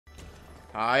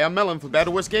Hi, I'm Mattlin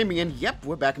FBTWGaming, and yep,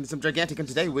 we're back into some Gigantic, and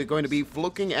today we're going to be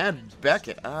looking at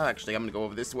Becket. Actually, I'm going to go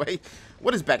over this way.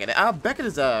 What is Becket? Becket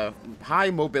is a high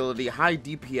mobility, high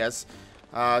DPS,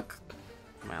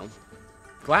 well,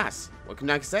 class. What can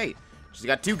I say? She's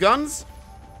got 2 guns.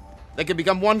 They can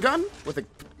become 1 gun with a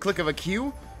click of a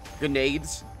Q.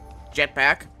 Grenades,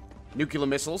 jetpack, nuclear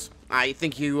missiles. I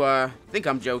think you, think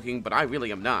I'm joking, but I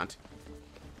really am not.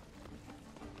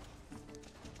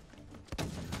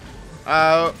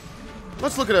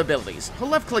 Let's look at her abilities. Her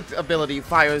left-click ability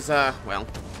fires, well,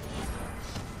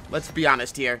 let's be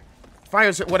honest here.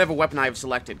 Fires whatever weapon I have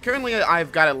selected. Currently,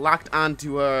 I've got it locked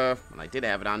onto her, well, I did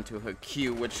have it onto her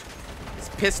Q, which is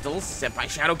pistols. Senpai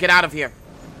Shadow, get out of here.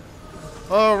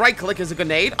 Right-click is a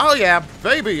grenade. Oh, yeah,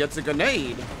 baby, it's a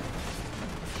grenade.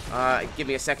 Give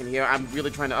me a second here. I'm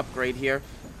really trying to upgrade here.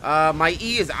 My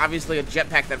E is obviously a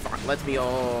jetpack that lets me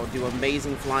do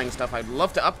amazing flying stuff. I'd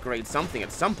love to upgrade something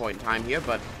at some point in time here,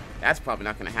 but that's probably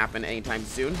not going to happen anytime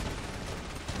soon.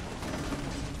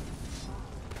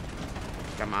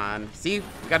 Come on. See?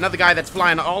 We got another guy that's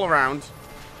flying all around.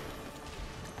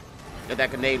 Get that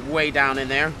grenade way down in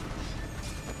there.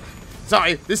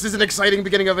 Sorry, this is an exciting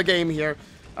beginning of a game here.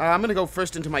 I'm going to go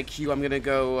first into my Q. I'm going to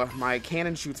go, my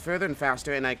cannon shoots further and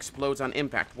faster, and explodes on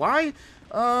impact. Why?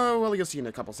 Well, you'll see in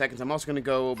a couple seconds. I'm also going to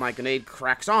go, my grenade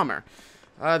cracks armor.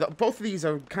 Both of these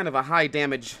are kind of a high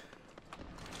damage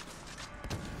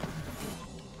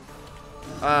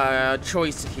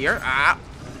choice here.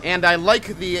 And I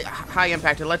like the high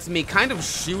impact. It lets me kind of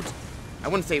shoot, I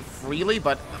wouldn't say freely,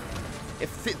 but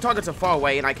if targets are far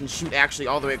away, and I can shoot actually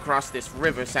all the way across this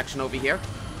river section over here.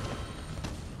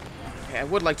 Okay, I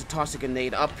would like to toss a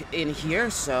grenade up in here,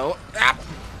 so...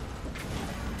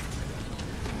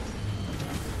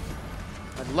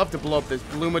 I'd love to blow up this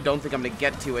bloomer. Don't think I'm going to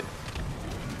get to it.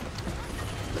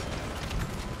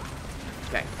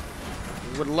 Okay.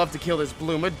 Would love to kill this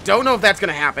bloomer. Don't know if that's going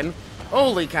to happen.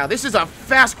 Holy cow. This is a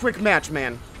fast, quick match,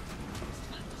 man.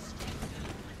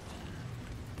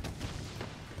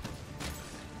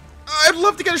 I'd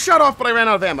love to get a shot off, but I ran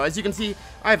out of ammo. As you can see,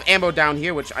 I have ammo down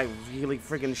here, which I really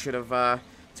friggin' should have,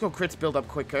 let's go crits build up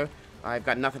quicker. I've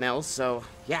got nothing else, so,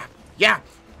 yeah,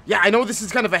 I know this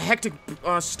is kind of a hectic,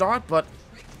 start, but,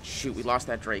 shoot, we lost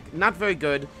that Drake. Not very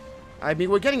good. I mean,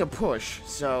 we're getting a push,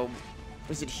 so,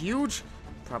 is it huge?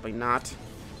 Probably not.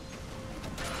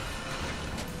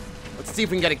 Let's see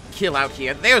if we can get a kill out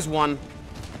here. There's one.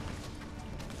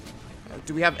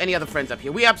 Do we have any other friends up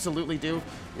here? We absolutely do.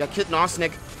 We got Kit and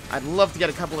Osnick. I'd love to get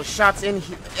a couple of shots in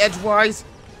edgewise.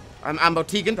 I'm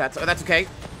Botegan. That's okay.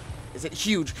 Is it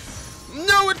huge?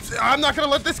 No, I'm not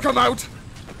gonna let this come out.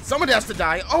 Someone has to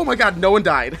die. Oh my god, no one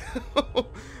died.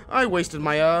 I wasted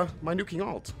my my nuking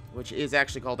alt, which is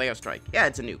actually called airstrike. Yeah,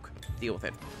 it's a nuke. Deal with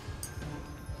it.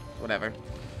 Whatever.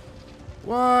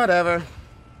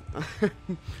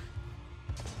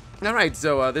 Alright,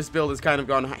 so this build has kind of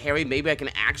gone hairy. Maybe I can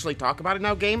actually talk about it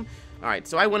now, game. Alright,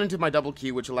 so I went into my double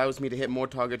Q, which allows me to hit more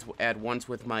targets at once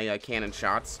with my cannon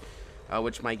shots.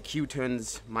 Which my Q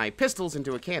turns my pistols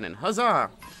into a cannon. Huzzah!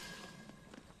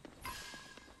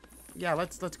 Yeah,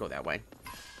 let's go that way.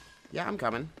 Yeah, I'm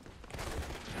coming.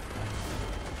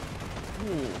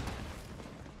 Ooh.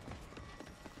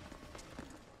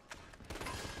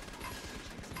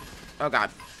 Oh god.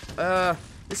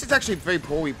 This is actually very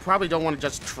poor. We probably don't want to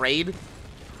just trade.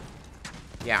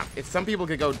 Yeah, if some people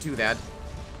could go do that.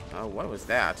 Oh, what was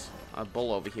that? A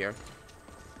bull over here.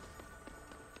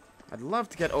 I'd love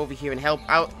to get over here and help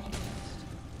out.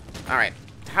 Alright.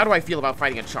 How do I feel about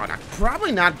fighting a Charnock?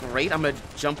 Probably not great. I'm gonna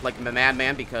jump like a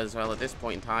madman because, well, at this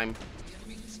point in time...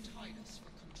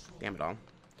 Damn it all.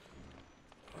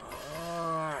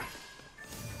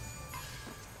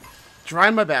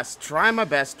 Trying my best.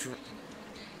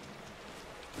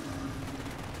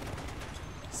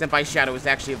 Senpai Shadow is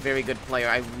actually a very good player.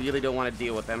 I really don't want to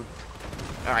deal with him.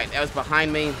 Alright, that was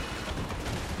behind me.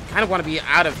 Kind of want to be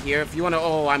out of here. If you want to...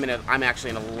 Oh, I'm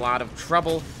actually in a lot of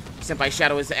trouble. Senpai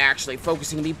Shadow is actually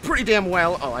focusing me pretty damn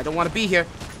well. Oh, I don't want to be here.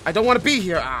 I don't want to be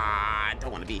here. I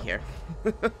don't want to be here.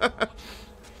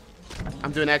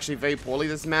 I'm doing actually very poorly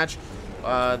this match.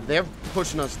 They're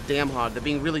pushing us damn hard. They're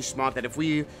being really smart that if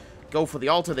we go for the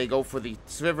altar, they go for the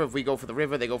river. If we go for the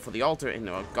river, they go for the altar. And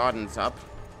our garden's up.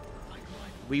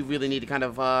 We really need to kind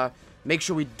of make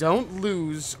sure we don't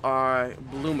lose our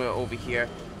bloomer over here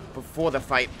before the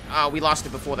fight. We lost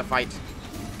it before the fight.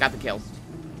 Got the kill.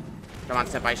 Come on,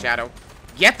 Senpai Shadow.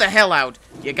 Get the hell out.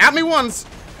 You got me once.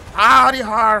 Hardy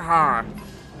har har.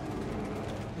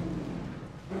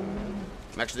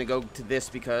 I'm actually gonna go to this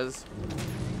because...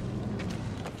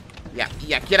 Yeah,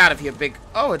 get out of here, Big.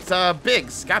 Oh, it's,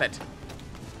 Biggs. Got it.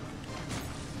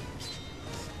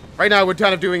 Right now, we're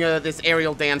kind of doing this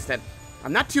aerial dance that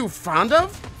I'm not too fond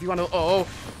of. If you want to... Oh,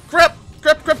 crap!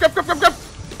 Crap, crap, crap, crap, crap, crap!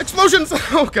 Explosions!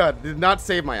 Oh, God. Did not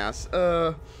save my ass.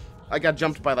 I got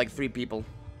jumped by, like, 3 people.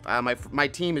 My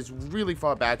team is really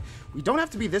far back. We don't have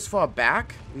to be this far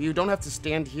back. You don't have to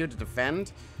stand here to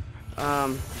defend.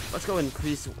 Let's go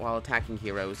increase while attacking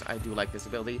heroes. I do like this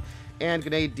ability. And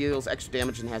grenade deals extra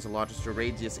damage and has a larger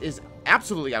radius is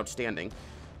absolutely outstanding.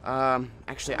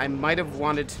 Actually, I might have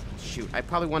wanted... Shoot, I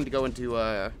probably wanted to go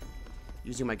into,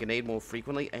 using my grenade more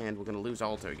frequently, and we're going to lose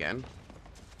altar again.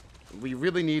 We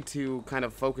really need to kind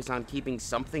of focus on keeping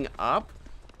something up.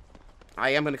 I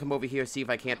am going to come over here, see if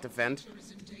I can't defend.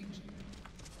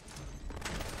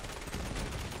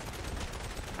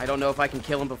 I don't know if I can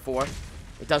kill him before.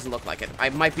 It doesn't look like it. I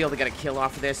might be able to get a kill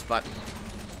off of this, but...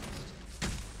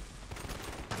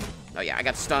 Oh, yeah, I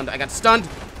got stunned. I got stunned.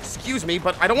 Excuse me,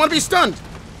 but I don't want to be stunned.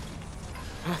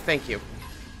 Oh, thank you.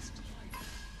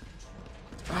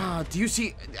 Do you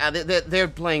see... they're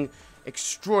playing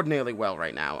extraordinarily well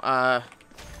right now.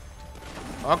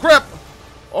 Oh, crap!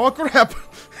 Oh, crap!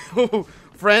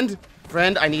 Friend,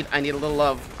 I need a little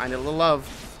love. I need a little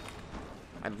love.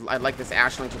 I'd like this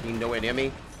Ashling to be nowhere near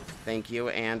me. Thank you,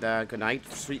 and good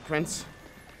night, sweet prince.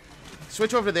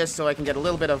 Switch over to this so I can get a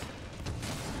little bit of...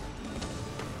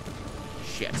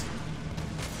 Shit.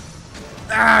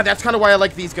 That's kind of why I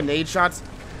like these grenade shots.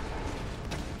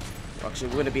 Actually,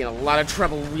 we're going to be in a lot of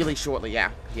trouble really shortly.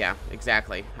 Yeah,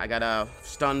 exactly. I got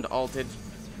stunned, alted.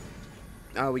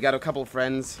 We got a couple of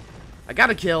friends. I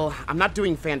got a kill. I'm not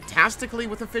doing fantastically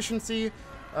with efficiency.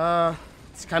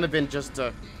 It's kind of been just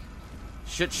a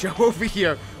shit show over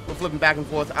here. We're flipping back and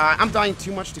forth. I'm dying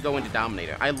too much to go into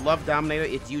Dominator. I love Dominator.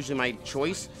 It's usually my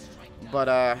choice. But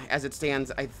as it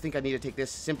stands, I think I need to take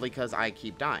this simply because I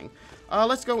keep dying.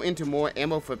 Let's go into more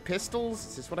ammo for pistols.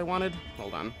 Is this what I wanted?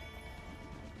 Hold on.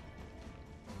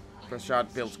 First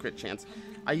shot builds crit chance.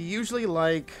 I usually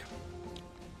like...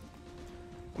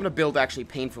 I'm going to build actually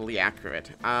painfully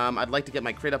accurate. I'd like to get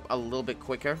my crit up a little bit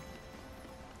quicker.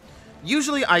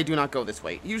 Usually I do not go this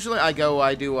way. Usually I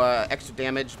do extra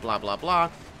damage, blah, blah, blah.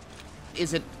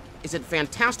 Is it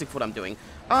fantastic for what I'm doing?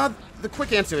 The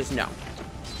quick answer is no.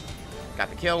 Got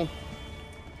the kill.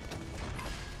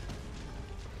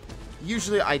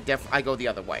 Usually I go the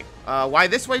other way. Why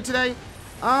this way today?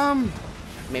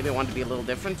 Maybe I wanted to be a little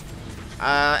different.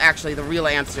 Actually, the real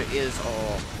answer is...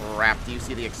 Oh, crap. Do you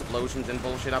see the explosions and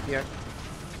bullshit up here?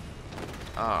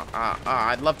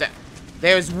 I'd love to...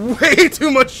 There's way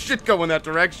too much shit going that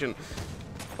direction.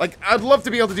 Like, I'd love to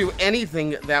be able to do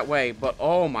anything that way, but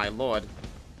oh my lord.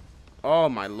 Oh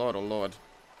my lord, oh lord.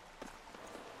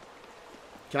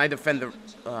 Can I defend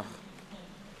the...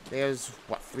 There's,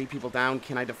 what, 3 people down?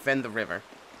 Can I defend the river?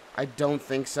 I don't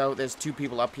think so. There's 2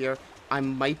 people up here. I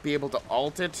might be able to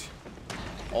ult it.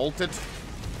 Ult it.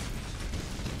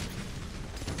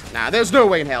 Nah, there's no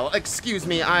way in hell. Excuse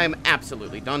me, I'm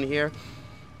absolutely done here.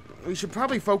 We should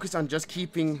probably focus on just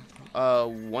keeping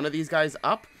one of these guys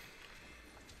up.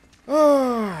 You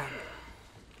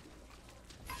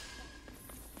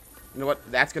know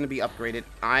what? That's going to be upgraded.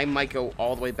 I might go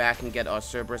all the way back and get our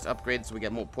Cerberus upgraded so we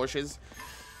get more pushes.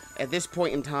 At this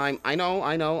point in time, I know.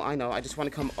 I just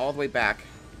want to come all the way back.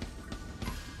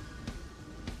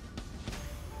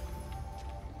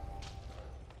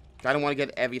 I don't want to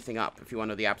get everything up, if you want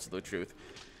to know the absolute truth.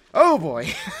 Oh,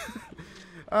 boy.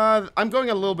 I'm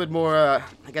going a little bit more,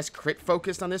 I guess,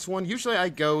 crit-focused on this one. Usually I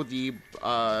go the,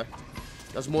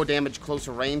 does more damage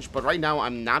closer range, but right now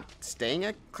I'm not staying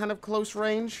at kind of close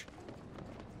range.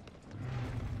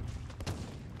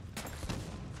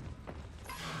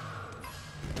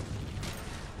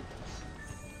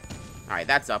 Alright,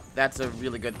 that's up. That's a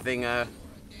really good thing.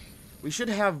 We should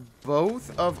have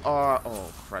both of our... Oh,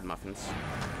 Fred Muffins.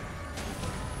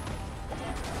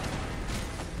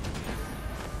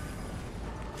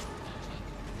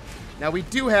 Now, we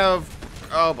do have...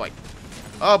 Oh, boy.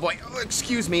 Oh, boy. Oh,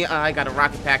 excuse me. I gotta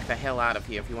rocket pack the hell out of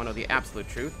here, if you want to know the absolute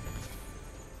truth.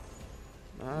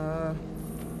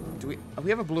 Do we... Oh,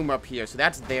 we have a bloomer up here, so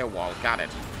that's their wall. Got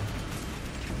it.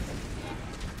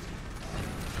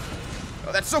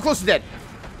 Oh, that's so close to dead.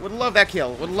 Would love that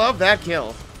kill. Would love that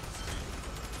kill.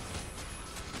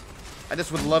 I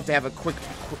just would love to have a quick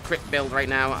crit build right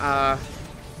now.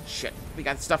 Shit. We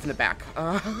got stuff in the back.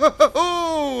 I'm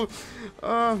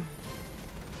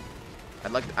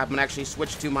gonna actually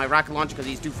switch to my rocket launcher because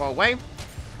he's too far away.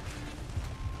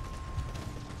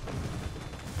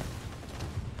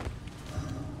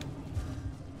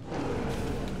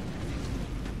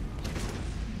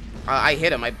 I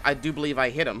hit him. I do believe I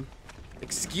hit him.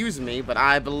 excuse me, but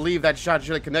I believe that shot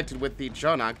should have connected with the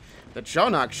Charnock. The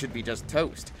Charnock should be just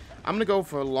toast. I'm gonna go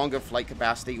for a longer flight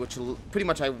capacity, which pretty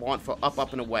much I want for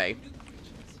up, and away.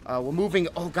 We're moving.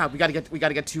 Oh god, we gotta get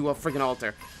to a friggin'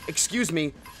 altar. Excuse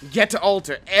me, get to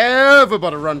altar.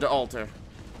 Everybody run to altar.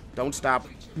 Don't stop.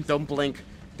 Don't blink.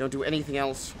 Don't do anything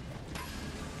else.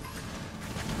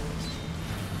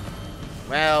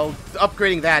 Well,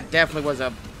 upgrading that definitely was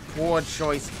a poor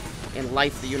choice in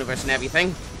life, the universe, and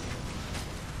everything.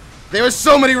 There are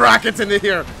so many rockets in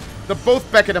here.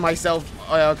 Both Becket and myself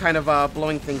kind of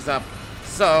blowing things up.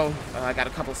 So, I got a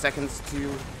couple seconds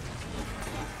to...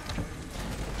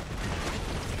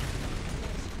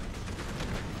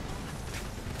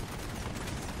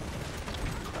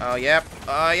 Oh, yep.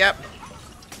 Yep.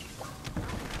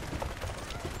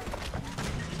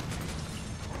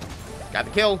 Got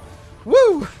the kill.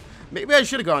 Woo! Maybe I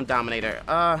should have gone Dominator.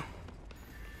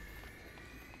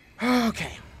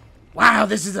 Okay. Wow,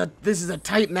 this is a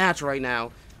tight match right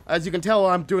now. As you can tell,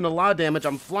 I'm doing a lot of damage.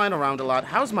 I'm flying around a lot.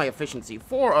 How's my efficiency?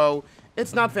 4-0.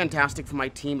 It's not fantastic for my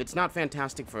team. It's not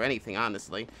fantastic for anything,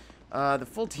 honestly. The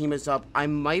full team is up. I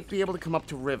might be able to come up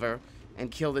to River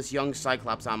and kill this young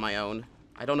Cyclops on my own.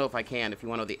 I don't know if I can, if you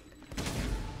want to know the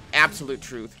absolute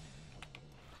truth.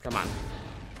 Come on.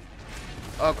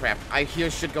 Oh, crap. I hear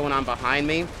shit going on behind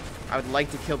me. I would like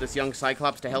to kill this young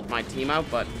Cyclops to help my team out,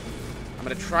 but I'm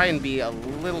going to try and be a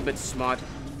little bit smart.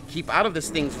 Keep out of this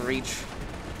thing's reach,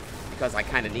 because I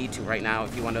kind of need to right now,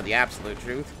 if you want to know the absolute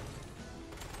truth.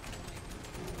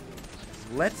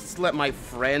 Let's let my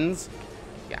friends...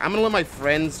 Yeah, I'm going to let my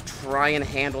friends try and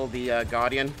handle the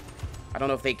Guardian. I don't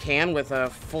know if they can with a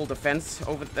full defense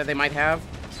over that they might have.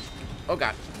 Oh,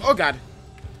 God. Oh, God.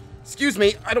 Excuse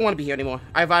me. I don't want to be here anymore.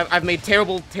 I've made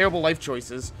terrible, terrible life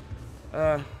choices.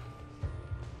 I'm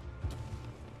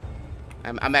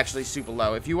actually super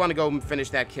low. If you want to go and finish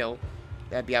that kill,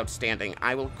 that'd be outstanding.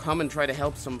 I will come and try to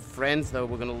help some friends, though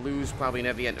we're going to lose probably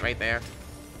near the end right there.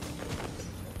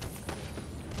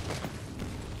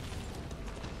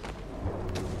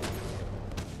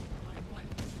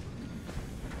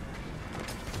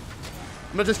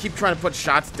 I'm going to just keep trying to put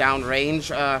shots down range.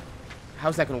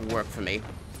 How's that going to work for me?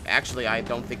 Actually, I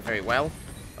don't think very well.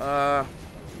 I'm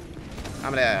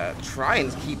going to try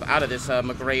and keep out of this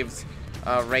McGrave's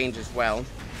range as well.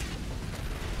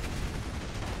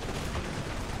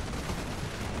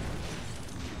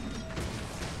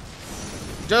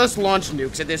 Just launch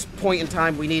nukes. At this point in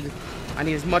time, I need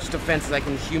as much defense as I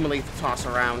can humanly toss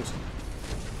around.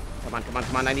 Come on, come on,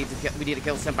 come on. We need to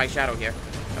kill Senpai Shadow here.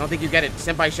 I don't think you get it.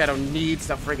 Senpai Shadow needs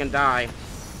to friggin' die.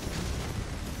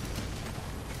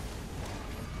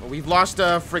 Well, we've lost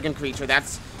a friggin' creature.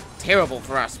 That's terrible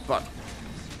for us, but...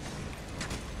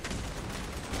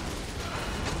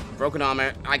 Broken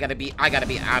armor. I gotta be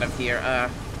out of here.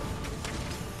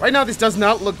 Right now, this does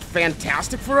not look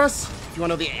fantastic for us. If you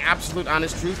want to know the absolute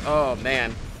honest truth. Oh,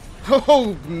 man.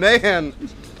 Oh, man.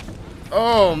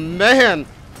 Oh, man.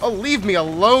 Oh, leave me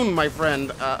alone, my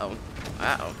friend. Uh-oh.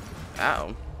 Uh-oh.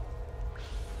 Uh-oh.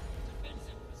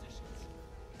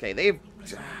 Okay,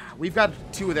 we've got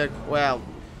two of their... Well,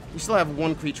 we still have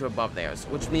one creature above theirs,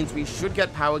 which means we should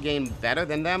get power gain better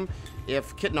than them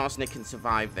if Kit and Arsenic can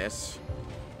survive this.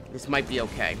 This might be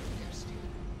okay.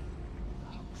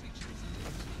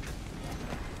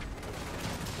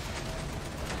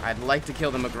 I'd like to kill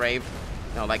the McGrave.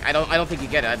 No, like, I don't think you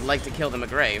get it. I'd like to kill the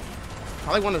McGrave.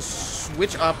 Probably want to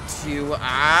switch up to...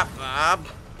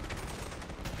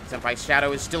 Senpai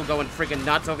Shadow is still going freaking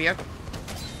nuts over here.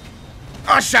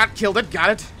 Oh, shot! Killed it.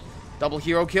 Got it. Double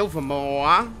hero kill for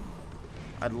Moa.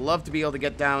 I'd love to be able to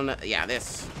get down... Yeah,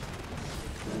 this.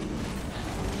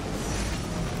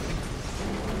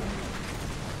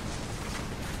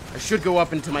 I should go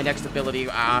up into my next ability.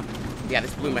 Yeah,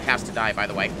 this bloomer has to die, by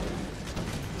the way.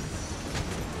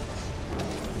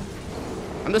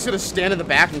 I'm just gonna stand in the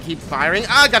back and keep firing.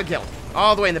 I got a kill.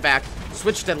 All the way in the back.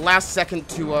 Switched at last second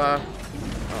to,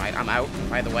 Alright, I'm out,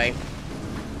 by the way.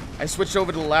 I switched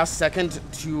over to the last second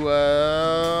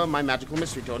to, my magical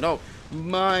mystery door. No,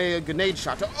 my grenade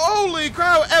shot. Holy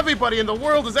cow, everybody in the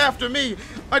world is after me.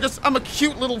 I'm a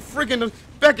cute little friggin'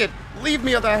 Becket. Leave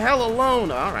me the hell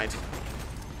alone. Alright.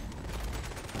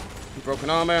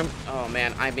 Broken armor. Oh,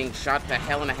 man, I'm being shot to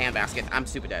hell in a handbasket. I'm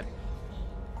super dead.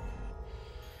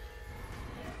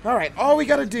 Alright, all we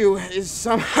gotta do is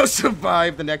somehow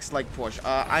survive the next, like, push.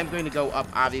 I'm going to go up,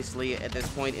 obviously, at this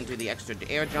point into the extra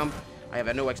air jump. I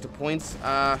have no extra points.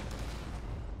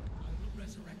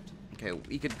 Okay,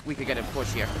 we could get a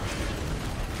push here.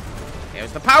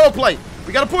 There's the power play!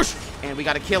 We gotta push! And we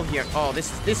gotta kill here. Oh,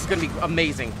 this is gonna be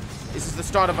amazing. This is the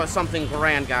start of something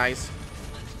grand, guys.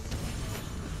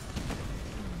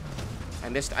 I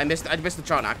missed the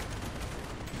Charnock.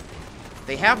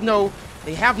 They have no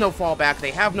fallback.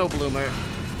 They have no bloomer.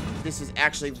 This is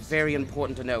actually very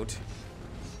important to note.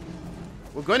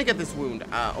 We're going to get this wound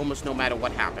almost no matter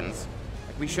what happens.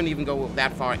 Like, we shouldn't even go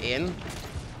that far in.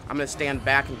 I'm going to stand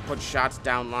back and put shots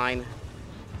down line.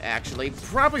 Actually,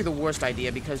 probably the worst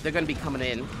idea because they're going to be coming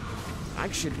in. I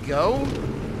should go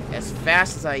as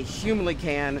fast as I humanly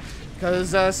can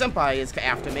because Senpai is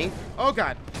after me. Oh,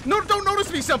 God. No, don't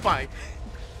notice me, Senpai!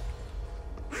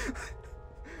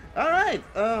 Alright,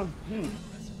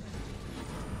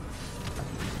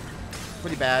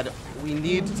 pretty bad. We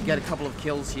need to get a couple of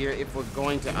kills here if we're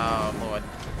going to... Oh, Lord.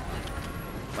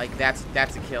 Like, that's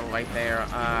a kill right there.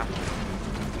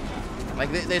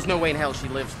 Like, there's no way in hell she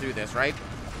lives through this, right?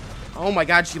 Oh, my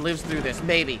God, she lives through this.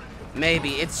 Maybe.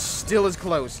 Maybe. It still is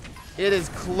close. It is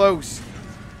close.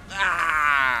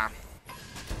 Ah!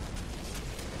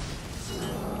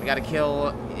 We got to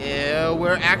kill...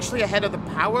 we're actually ahead of the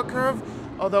power curve,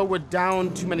 although we're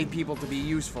down too many people to be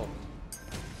useful.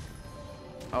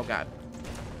 Oh, God.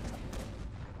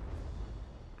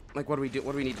 Like, what do we do?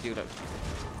 What do we need to do to...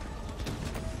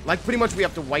 Like, pretty much we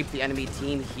have to wipe the enemy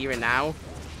team here and now.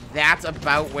 That's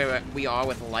about where we are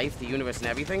with life, the universe, and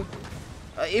everything.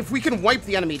 If we can wipe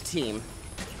the enemy team...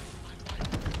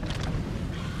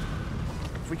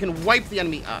 If we can wipe the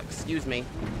enemy... excuse me.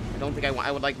 I don't think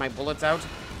I would like my bullets out.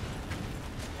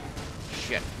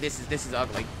 Shit. This is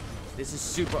ugly. This is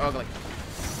super ugly.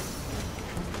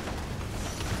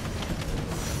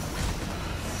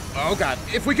 Oh, God.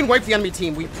 If we can wipe the enemy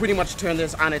team, we pretty much turn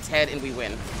this on its head and we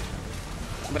win.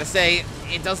 I'm gonna say,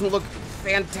 it doesn't look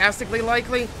fantastically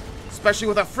likely, especially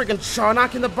with a friggin'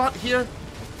 Charnock in the butt here.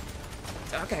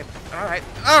 Okay, alright.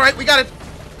 Alright, we got it.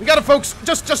 We got it, folks.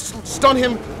 Just stun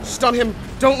him. Stun him.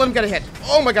 Don't let him get a hit.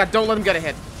 Oh, my God, don't let him get a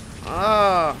hit.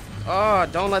 Oh,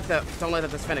 don't let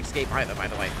this Finn escape either, by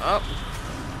the way. Oh,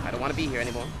 I don't want to be here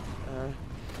anymore.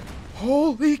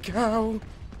 Holy cow.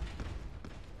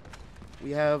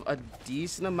 We have a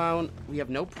decent amount. We have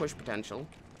no push potential.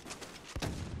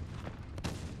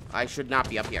 I should not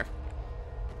be up here.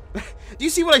 Do you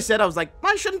see what I said? I was like,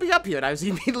 I shouldn't be up here. And I was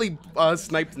immediately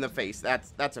sniped in the face.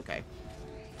 That's okay.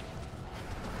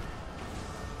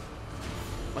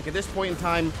 Like, at this point in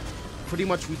time, pretty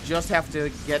much we just have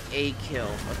to get a kill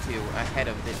or two ahead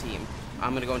of the team.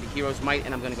 I'm going to go into Hero's Might,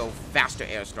 and I'm going to go faster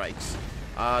airstrikes.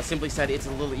 Simply said, it's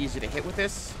a little easier to hit with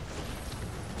this.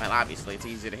 Well, obviously, it's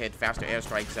easier to hit faster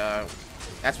airstrikes.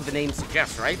 That's what the name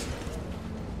suggests, right?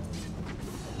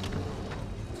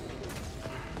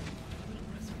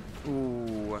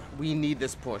 Ooh, we need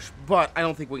this push, but I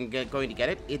don't think we're going to get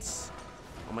it. It's...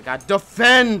 Oh, my God.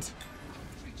 Defend!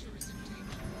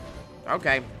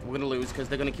 Okay, we're going to lose because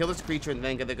they're going to kill this creature and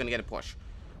then they're going to get a push.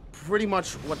 Pretty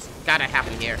much what's got to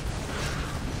happen here.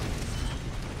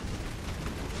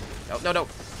 No.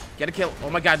 Get a kill. Oh,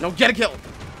 my God. No, get a kill.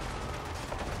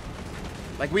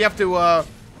 Like, we have to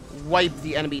wipe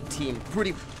the enemy team.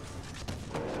 Pretty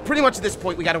much at this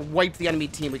point, we got to wipe the enemy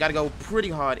team. We got to go pretty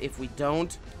hard. If we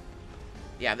don't...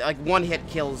 Yeah, like, one hit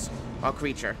kills our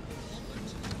creature.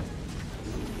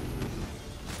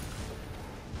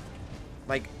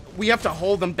 Like, we have to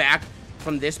hold them back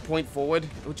from this point forward,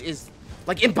 which is,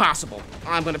 like, impossible.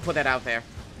 I'm going to put that out there.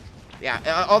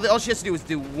 Yeah, all she has to do is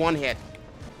do one hit.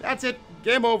 That's it.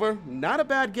 Game over. Not a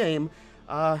bad game.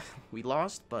 We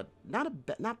lost, but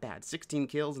not bad. 16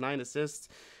 kills, 9 assists.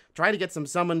 Try to get some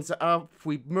summons up.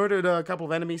 We murdered a couple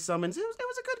of enemy summons. It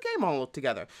was a good game all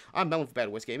together. I'm Mattlin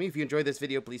FBTWGaming. If you enjoyed this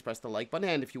video, please press the like button.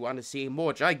 And if you want to see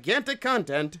more gigantic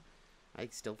content, I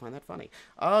still find that funny,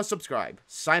 subscribe.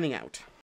 Signing out.